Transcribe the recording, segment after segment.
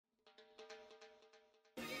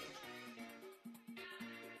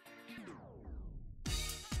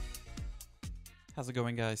How's it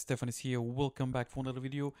going, guys? Stefan is here. Welcome back for another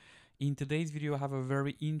video. In today's video, I have a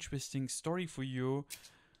very interesting story for you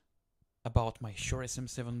about my Shure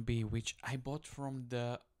SM7B, which I bought from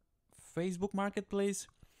the Facebook marketplace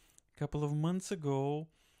a couple of months ago.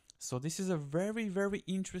 So this is a very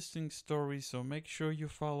interesting story, so make sure you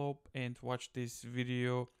follow up and watch this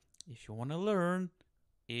video if you want to learn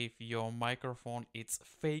if your microphone is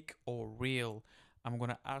fake or real. I'm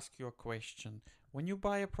gonna ask you a question. When you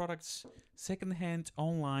buy a product secondhand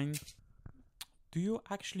online, do you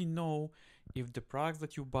actually know if the products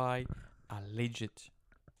that you buy are legit,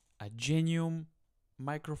 are genuine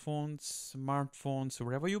microphones, smartphones,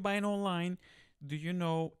 wherever you buy it online? Do you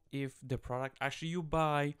know if the product actually you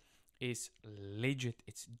buy is legit,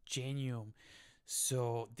 it's genuine?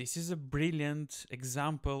 So this is a brilliant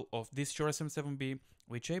example of this Shure SM7B,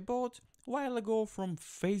 which I bought a while ago from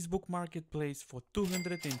Facebook Marketplace for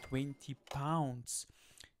 £220.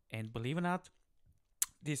 And believe it or not,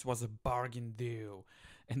 this was a bargain deal.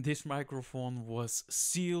 And this microphone was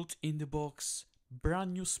sealed in the box,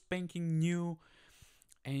 brand new, spanking new.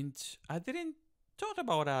 And I didn't thought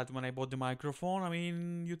about that when I bought the microphone. I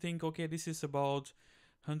mean, you think, okay, this is about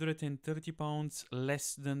 £130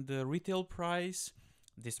 less than the retail price.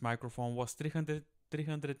 This microphone was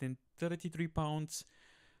 £333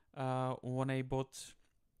 when I bought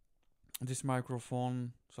this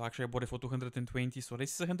microphone. So actually I bought it for 220, so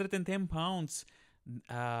this is £110.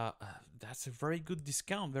 That's a very good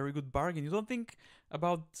discount, very good bargain. You don't think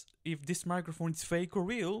about if this microphone is fake or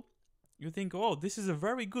real. You think, oh, this is a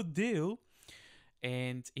very good deal.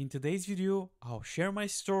 And in today's video, I'll share my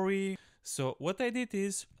story. So what I did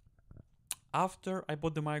is, after I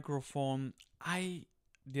bought the microphone, I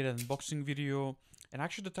did an unboxing video, and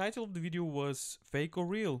actually the title of the video was Fake or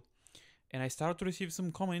Real. And I started to receive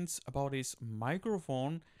some comments about this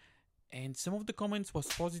microphone, and some of the comments was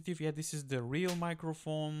positive. Yeah, this is the real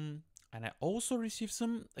microphone. And I also received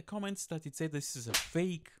some comments that it said this is a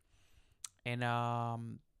fake. And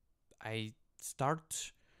I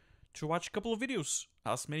start to watch a couple of videos,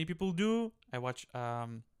 as many people do. I watch a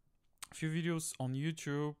few videos on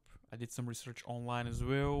YouTube. I did some research online as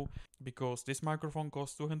well, because this microphone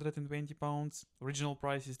costs £220. Original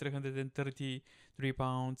price is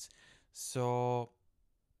 £333. So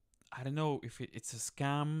I don't know if it's a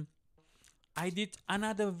scam. I did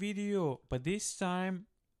another video, but this time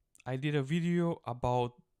I did a video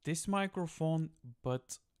about this microphone,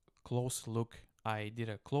 but close look. I did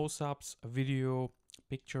a close-ups, a video,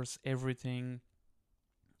 pictures, everything.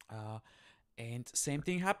 And same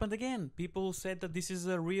thing happened again. People said that this is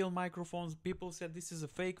a real microphone. People said this is a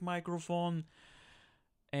fake microphone.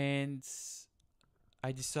 And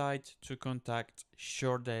I decided to contact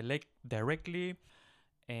Shure directly.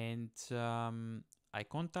 And I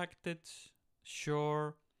contacted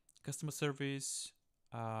Shure customer service.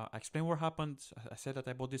 I explained what happened. I said that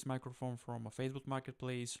I bought this microphone from a Facebook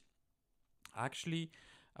marketplace. Actually,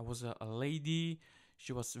 I was a lady.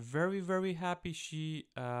 She was very happy. She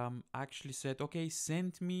actually said, okay,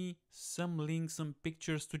 send me some links, some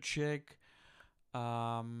pictures to check.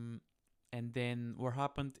 And then what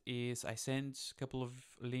happened is I sent a couple of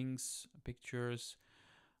links, pictures.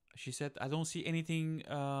 She said, I don't see anything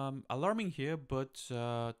alarming here, but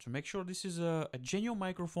to make sure this is a genuine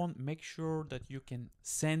microphone, make sure that you can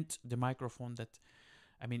send the microphone. That,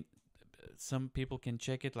 I mean, some people can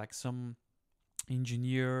check it, like some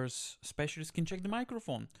engineers, specialists can check the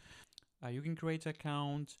microphone. You can create an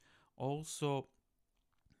account. Also,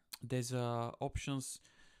 there's options.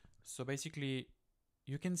 So basically,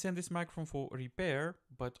 you can send this microphone for repair,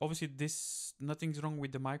 but obviously nothing's wrong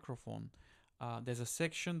with the microphone. There's a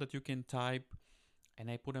section that you can type, and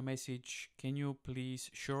I put a message: can you please,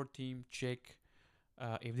 Shure team, check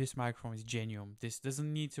if this microphone is genuine? This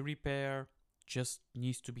doesn't need to repair, just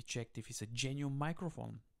needs to be checked if it's a genuine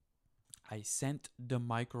microphone. I sent the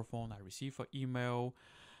microphone, I received an email,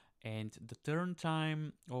 and the turn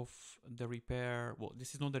time of the repair, well,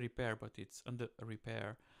 this is not the repair, but it's under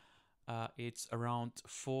repair, it's around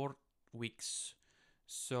 4 weeks.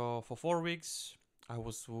 So for 4 weeks, I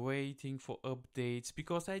was waiting for updates,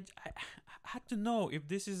 because I had to know if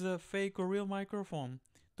this is a fake or real microphone.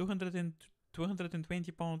 £220,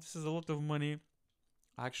 this is a lot of money.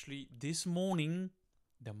 Actually, this morning,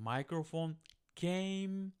 the microphone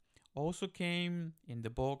also came in the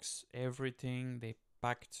box, everything. They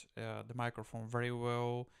packed the microphone very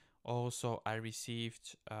well. Also, I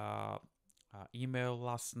received email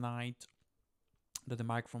last night that the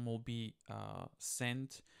microphone will be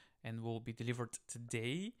sent and will be delivered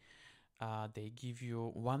today. They give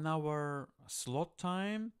you 1 hour slot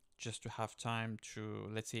time, just to have time to,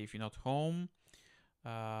 let's say if you're not home,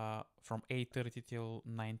 from 8:30 till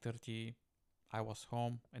 9:30. I was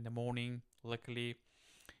home in the morning, luckily,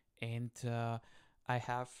 and I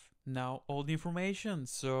have now all the information.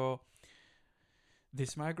 So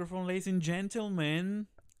this microphone, ladies and gentlemen,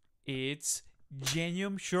 it's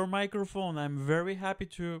Genov Shure microphone. I'm very happy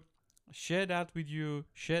to share that with you,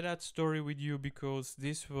 share that story with you, because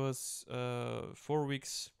this was 4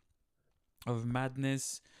 weeks of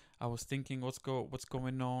madness. I was thinking what's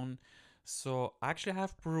going on. So I actually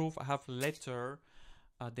have proof. I have letter.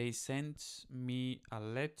 They sent me a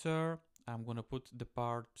letter. I'm gonna put the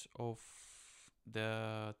part of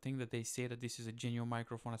the thing that they say that this is a Genov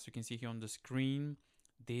microphone, as you can see here on the screen.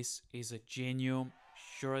 This is a Genov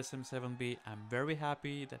Shure SM7B. I'm very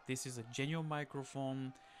happy that this is a Genov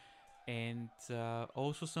microphone. And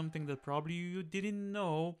also something that probably you didn't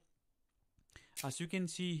know, as you can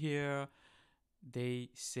see here, they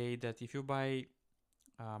say that if you buy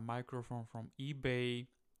a microphone from eBay,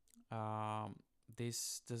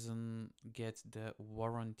 this doesn't get the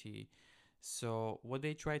warranty. So what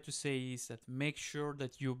they try to say is that make sure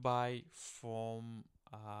that you buy from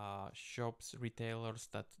shops, retailers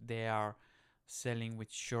that they are selling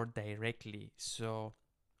with Shure directly. So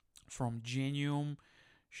from Genov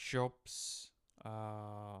shops,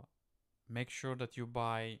 make sure that you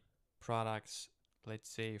buy products, let's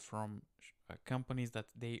say from companies that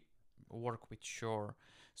they work with Shure.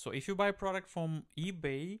 So if you buy a product from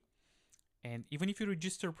eBay, and even if you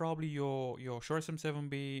register probably your Shure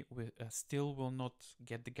SM7B, still will not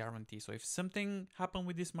get the guarantee. So if something happened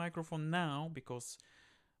with this microphone now, because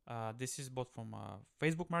this is bought from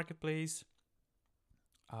Facebook Marketplace,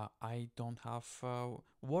 I don't have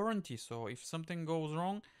warranty. So if something goes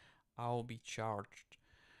wrong, I'll be charged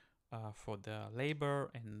for the labor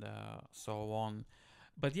and so on.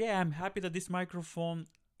 But yeah, I'm happy that this microphone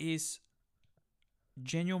is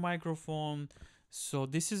Genov microphone. So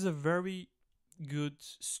this is a very good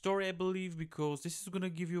story, I believe, because this is gonna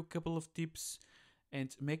give you a couple of tips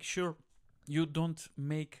and make sure you don't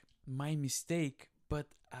make my mistake. But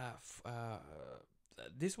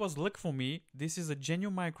this was luck for me. This is a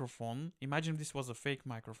Genov microphone. Imagine if this was a fake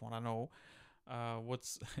microphone. I know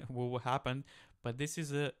what will happen, but this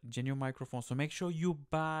is a Genov microphone. So make sure you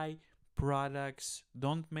buy products.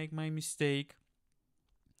 Don't make my mistake.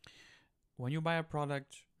 When you buy a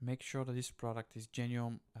product, make sure that this product is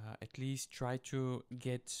Genov. At least try to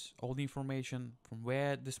get all the information from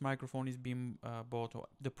where this microphone is being bought, or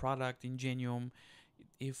the product in Genov.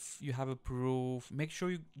 If you have a proof, make sure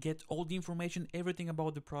you get all the information, everything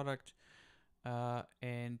about the product,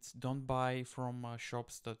 and don't buy from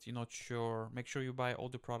shops that you're not sure. Make sure you buy all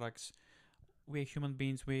the products. We're human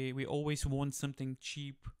beings. We always want something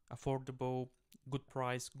cheap, affordable, good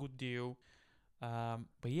price, good deal.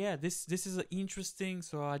 But yeah, this is interesting.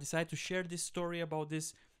 So I decided to share this story about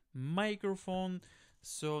this microphone.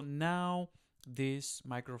 So now this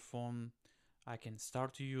microphone, I can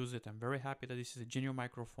start to use it. I'm very happy that this is a Genov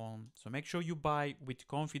microphone. So make sure you buy with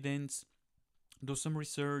confidence. Do some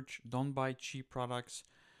research. Don't buy cheap products.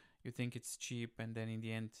 You think it's cheap, and then in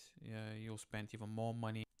the end, you'll spend even more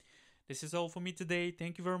money. This is all for me today.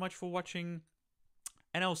 Thank you very much for watching,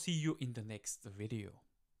 and I'll see you in the next video.